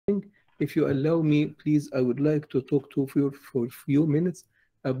if you allow me, please, I would like to talk to you for a few minutes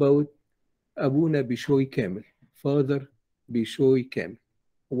about Abouna Bishoy Kamel, Father Bishoy Kamel.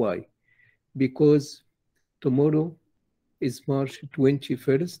 Why? Because tomorrow is March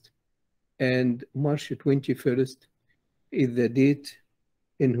 21st, and March 21st is the date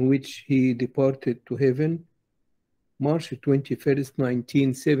in which he departed to heaven. March 21st,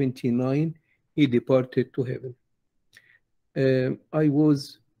 1979, he departed to heaven. I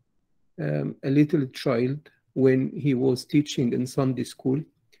was a little child when he was teaching in Sunday school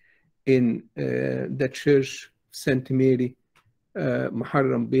in the church St. Mary,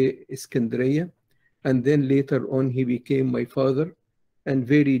 Muharram Bey, Iskandariya. And then later on, he became my father and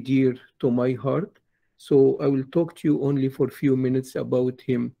very dear to my heart. So I will talk to you only for a few minutes about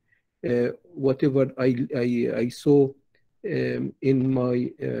him, whatever I saw in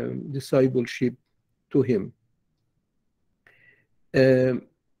my discipleship to him.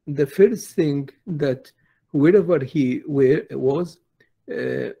 The first thing that wherever he was,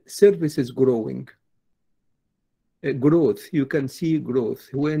 service is growing. Growth, you can see growth.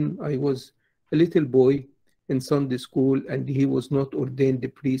 When I was a little boy in Sunday school and he was not ordained a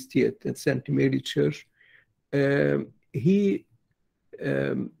priest yet at St. Mary Church, he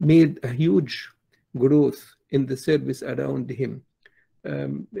made a huge growth in the service around him,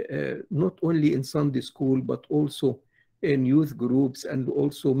 not only in Sunday school, but also in youth groups, and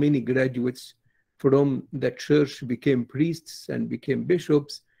also many graduates from the church became priests and became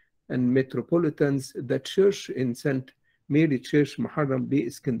bishops and metropolitans. The church in St. Mary Church, Muharram Bey,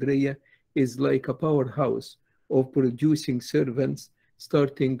 Iskandariya, is like a powerhouse of producing servants,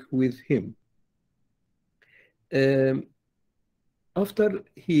 starting with him. After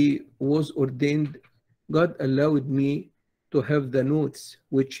he was ordained, God allowed me to have the notes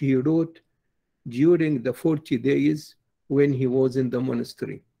which he wrote during the 40 days when he was in the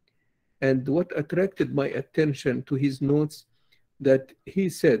monastery. And what attracted my attention to his notes, that he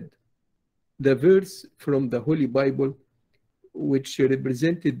said the verse from the Holy Bible which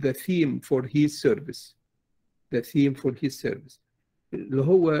represented the theme for his service, the theme for his service.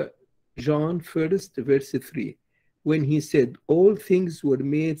 John 1st, verse 3, when he said, all things were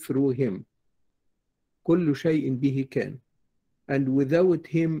made through him. كل شيء به كان. And without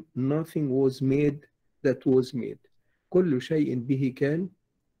him, nothing was made that was made. كل شيء به كان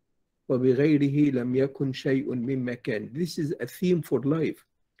وبغيره لم يكن شيء مما كان. This is a theme for life.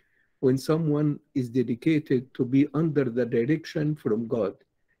 When someone is dedicated to be under the direction from God.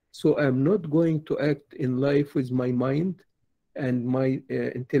 So I'm not going to act in life with my mind and my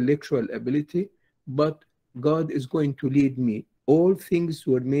intellectual ability, but God is going to lead me. All things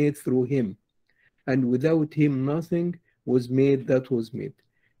were made through him, and without him nothing was made that was made.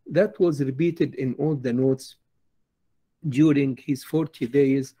 That was repeated in all the notes during his 40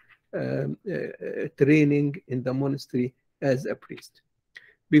 days training in the monastery as a priest.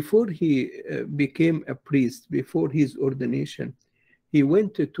 Before he became a priest, before his ordination, he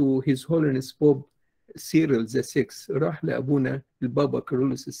went to His Holiness Pope Cyril VI, راح لأبونا البابا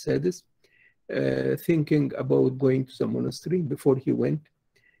كارولوس السادس, thinking about going to the monastery before he went.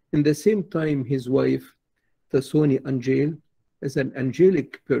 In the same time, his wife, Tassoni Angel, as an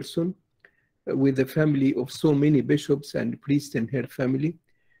angelic person with a family of so many bishops and priests in her family,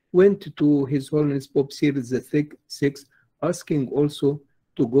 went to His Holiness Pope Cyril VI, asking also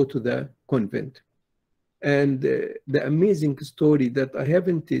to go to the convent. And the amazing story that I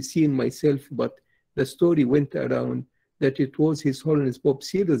haven't seen myself, but the story went around that it was His Holiness Pope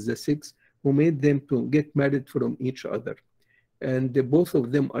Cyril VI who made them to get married from each other. And both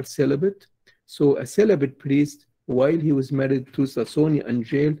of them are celibate. So a celibate priest, while he was married to Tassoni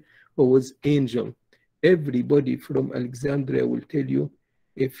Angel, who was angel. Everybody from Alexandria will tell you,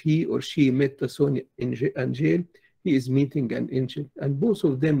 if he or she met Tassoni Angel, he is meeting an angel. And both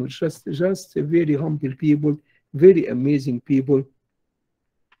of them were just very humble people, very amazing people.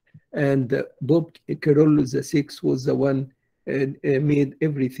 And Pope Carolus VI was the one made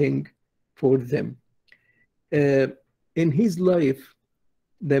everything for them. In his life,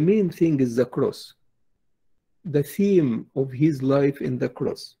 the main thing is the cross. The theme of his life in the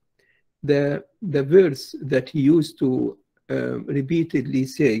cross. The verse that he used to repeatedly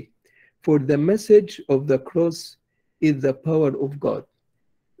say, for the message of the cross is the power of God.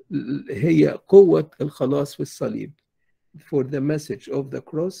 هي قوة الخلاص في الصليب. For the message of the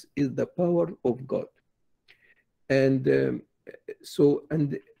cross is the power of God. And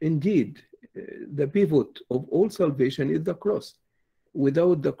and indeed, the pivot of all salvation is the cross.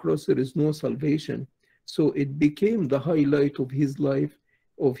 Without the cross, there is no salvation. So it became the highlight of his life,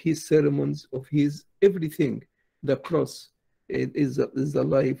 of his sermons, of his everything. The cross It is the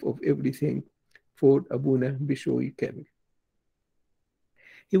life of everything for Abouna Bishoy Kamel.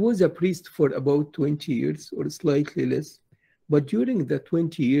 He was a priest for about 20 years or slightly less, but during the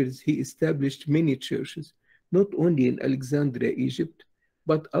 20 years he established many churches, not only in Alexandria, Egypt,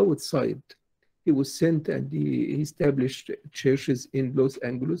 but outside. He was sent and he established churches in Los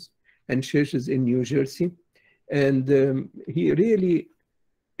Angeles and churches in New Jersey. And he really,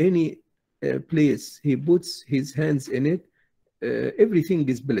 any place he puts his hands in it, everything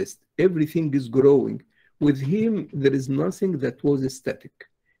is blessed, everything is growing. With him, there is nothing that was static.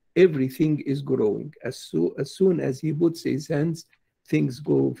 Everything is growing. As soon as he puts his hands, things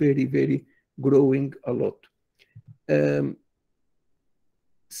go very, very growing a lot.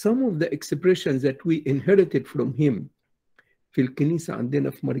 Some of the expressions that we inherited from him في الكنيسة عندنا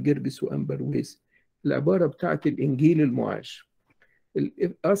في مرجرجس وأنبا رويس العبارة بتاعت الإنجيل المعاش.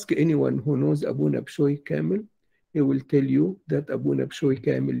 Ask anyone who knows Abouna Bishoy Kamel, he will tell you that Abouna Bishoy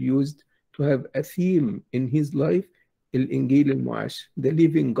Kamel used to have a theme in his life, الإنجيل المعاش, the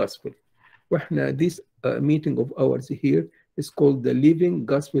living gospel. وإحنا this meeting of ours here is called the Living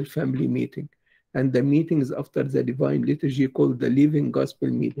Gospel Family Meeting. And the meetings after the Divine Liturgy called the Living Gospel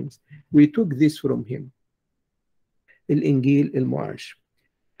Meetings. We took this from him, الإنجيل المعاش.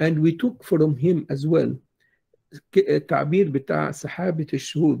 And we took from him as well التعبير بتاع سحابة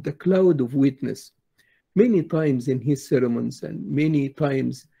الشهود, the cloud of witness. Many times in his sermons and many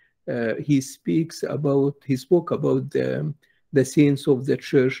times he spoke about the saints of the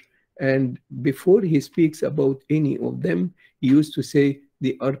church. And before he speaks about any of them, he used to say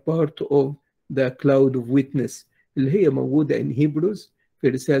they are part of the cloud of witness اللي هي موجودة in Hebrews في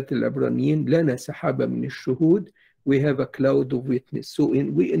رسالة العبرانيين لنا سحابة من الشهود. We have a cloud of witness. So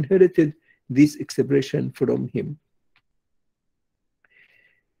we inherited this expression from him.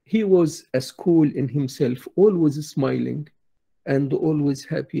 He was a school in himself, always smiling and always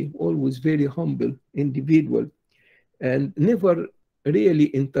happy, always very humble individual, and never really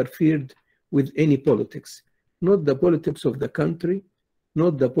interfered with any politics, not the politics of the country,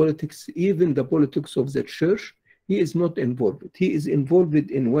 not the politics, even the politics of the church. He is not involved. He is involved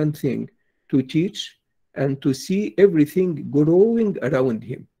in one thing, to teach and to see everything growing around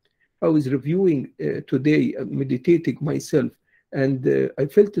him. I was reviewing today, meditating myself, and I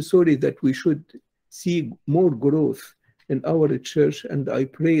felt sorry that we should see more growth in our church. And I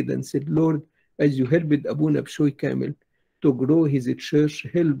prayed and said, Lord, as you helped Abouna Bishoy Kamel to grow his church,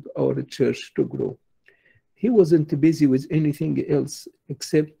 help our church to grow. He wasn't busy with anything else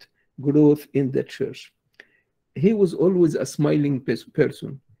except growth in the church. He was always a smiling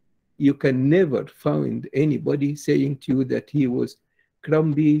person. You can never find anybody saying to you that he was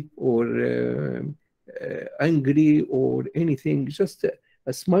grumpy or angry or anything, just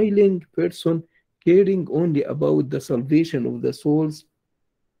a smiling person, caring only about the salvation of the souls,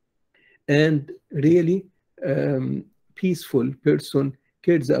 and really peaceful person,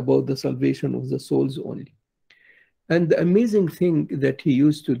 cares about the salvation of the souls only. And the amazing thing that he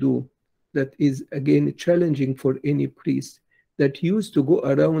used to do, that is again challenging for any priest, that he used to go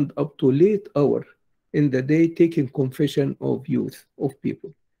around up to late hour in the day taking confession of youth, of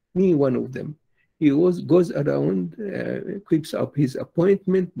people. Me, one of them. He goes around, keeps up his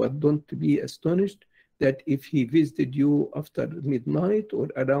appointment, but don't be astonished that if he visited you after midnight or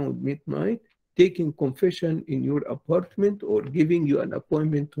around midnight, taking confession in your apartment or giving you an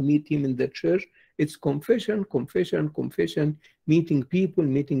appointment to meet him in the church, it's confession, confession, confession, meeting people,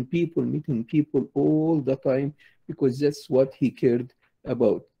 meeting people, meeting people all the time, because that's what he cared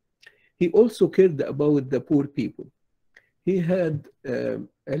about. He also cared about the poor people. He had a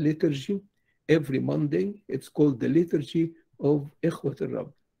liturgy every Monday. It's called the Liturgy of Ikhwat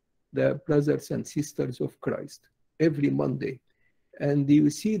al-Rab, the brothers and sisters of Christ, every Monday. And you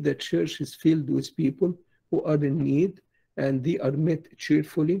see the church is filled with people who are in need, and they are met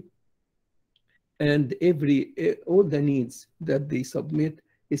cheerfully. And all the needs that they submit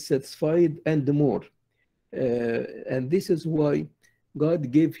is satisfied and more. And this is why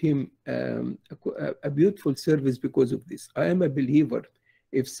God gave him a beautiful service because of this. I am a believer.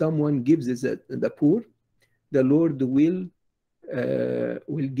 If someone gives the poor, the Lord will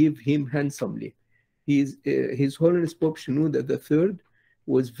give him handsomely. His Holiness Pope Shenouda III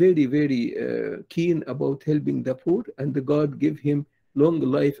was very, very keen about helping the poor, and God gave him long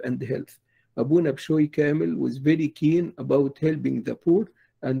life and health. Abouna Bishoy Kamel was very keen about helping the poor,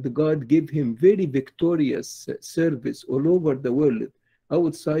 and God gave him very victorious service all over the world,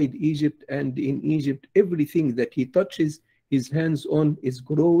 outside Egypt and in Egypt. Everything that he touches his hands on is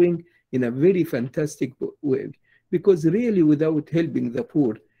growing in a very fantastic way. Because really, without helping the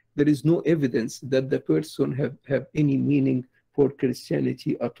poor, there is no evidence that the person have any meaning for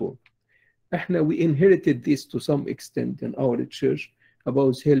Christianity at all. We inherited this to some extent in our church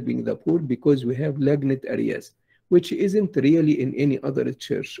about helping the poor because we have Lagnet areas, which isn't really in any other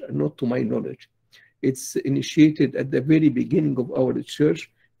church, not to my knowledge. It's initiated at the very beginning of our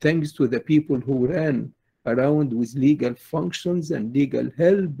church, thanks to the people who ran around with legal functions and legal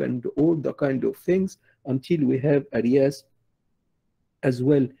help and all the kind of things, until we have areas as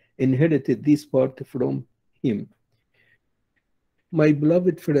well inherited this part from him. My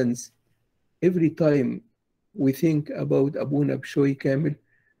beloved friends, every time we think about Abouna Bishoy Kamel,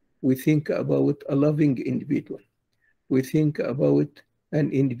 we think about a loving individual. We think about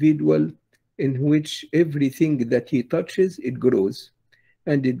an individual in which everything that he touches, it grows,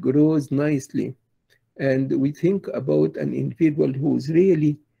 and it grows nicely. And we think about an individual who is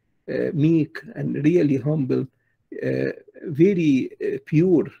really meek and really humble, very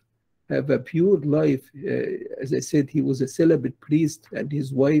pure, have a pure life. As I said, he was a celibate priest, and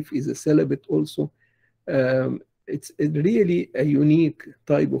his wife is a celibate also. It's really a unique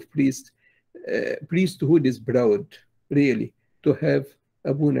type of priest. Priesthood is proud, really, to have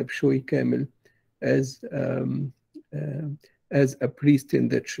Abouna Bishoy Kamel as a priest in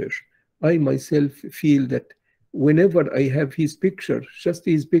the church. I myself feel that whenever I have his picture, just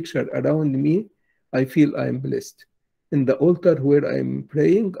his picture around me, I feel I am blessed. In the altar where I'm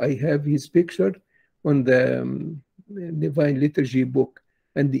praying, I have his picture on the Divine Liturgy book.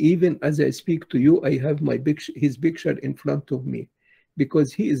 And even as I speak to you, I have his picture in front of me,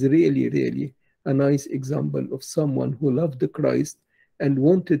 because he is really, really a nice example of someone who loved Christ and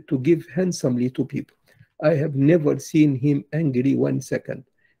wanted to give handsomely to people. I have never seen him angry 1 second.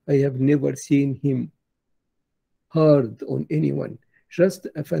 I have never seen him hard on anyone. Just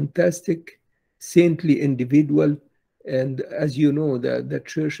a fantastic, saintly individual. And as you know, the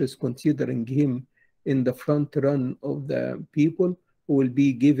church is considering him in the front run of the people who will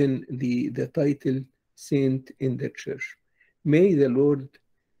be given the title saint in the church. May the Lord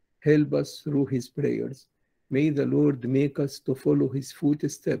help us through his prayers. May the Lord make us to follow his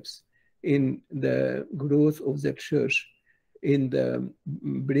footsteps in the growth of the church, in the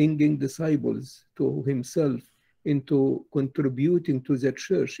bringing disciples to himself, into contributing to the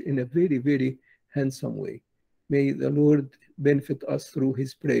church in a very, very handsome way. May the Lord benefit us through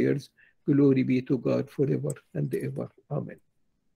his prayers. Glory be to God forever and ever. Amen.